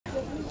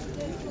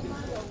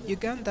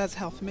Uganda's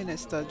Health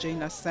Minister Ruth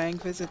Aceng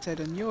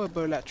visited a new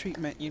Ebola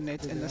treatment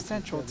unit in the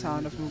central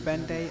town of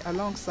Mubende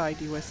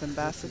alongside U.S.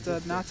 Ambassador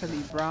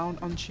Natali Brown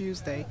on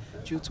Tuesday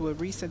due to a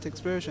recent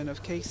explosion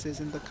of cases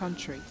in the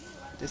country.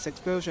 This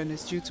explosion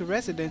is due to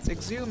residents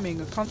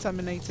exhuming a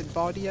contaminated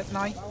body at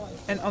night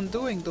and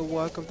undoing the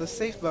work of the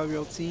safe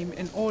burial team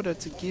in order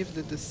to give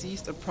the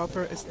deceased a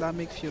proper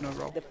Islamic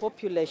funeral. The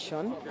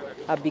population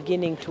are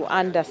beginning to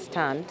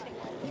understand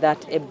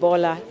that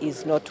Ebola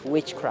is not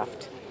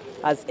witchcraft,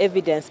 as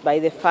evidenced by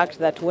the fact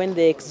that when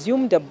they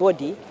exhumed the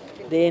body,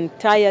 the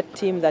entire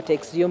team that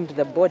exhumed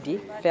the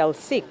body fell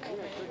sick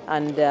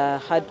and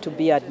had to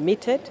be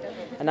admitted,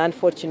 and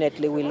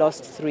unfortunately we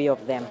lost 3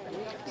 of them.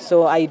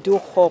 So I do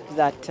hope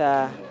that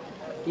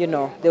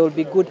there will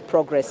be good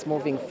progress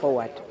moving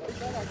forward.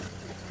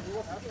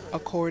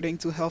 According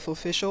to health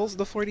officials,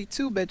 the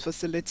 42-bed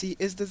facility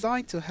is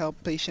designed to help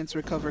patients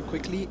recover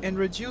quickly and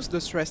reduce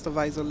the stress of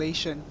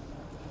isolation.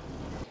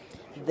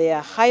 There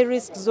are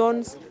high-risk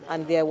zones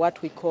and there are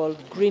what we call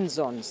green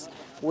zones,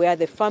 where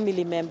the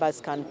family members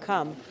can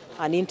come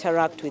and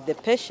interact with the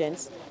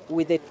patients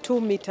with a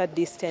 2-meter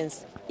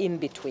distance in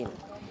between.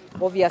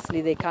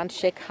 Obviously, they can't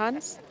shake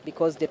hands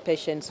because the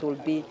patients will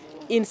be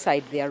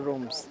inside their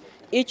rooms.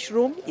 Each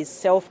room is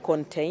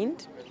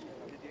self-contained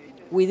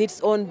with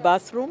its own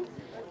bathroom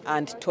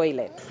and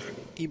toilet.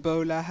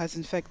 Ebola has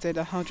infected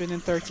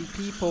 130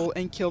 people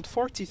and killed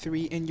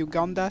 43 in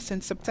Uganda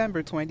since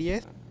September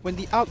 20th, when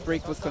the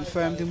outbreak was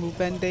confirmed in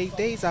Mubende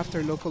days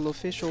after local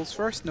officials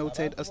first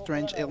noted a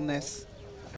strange illness.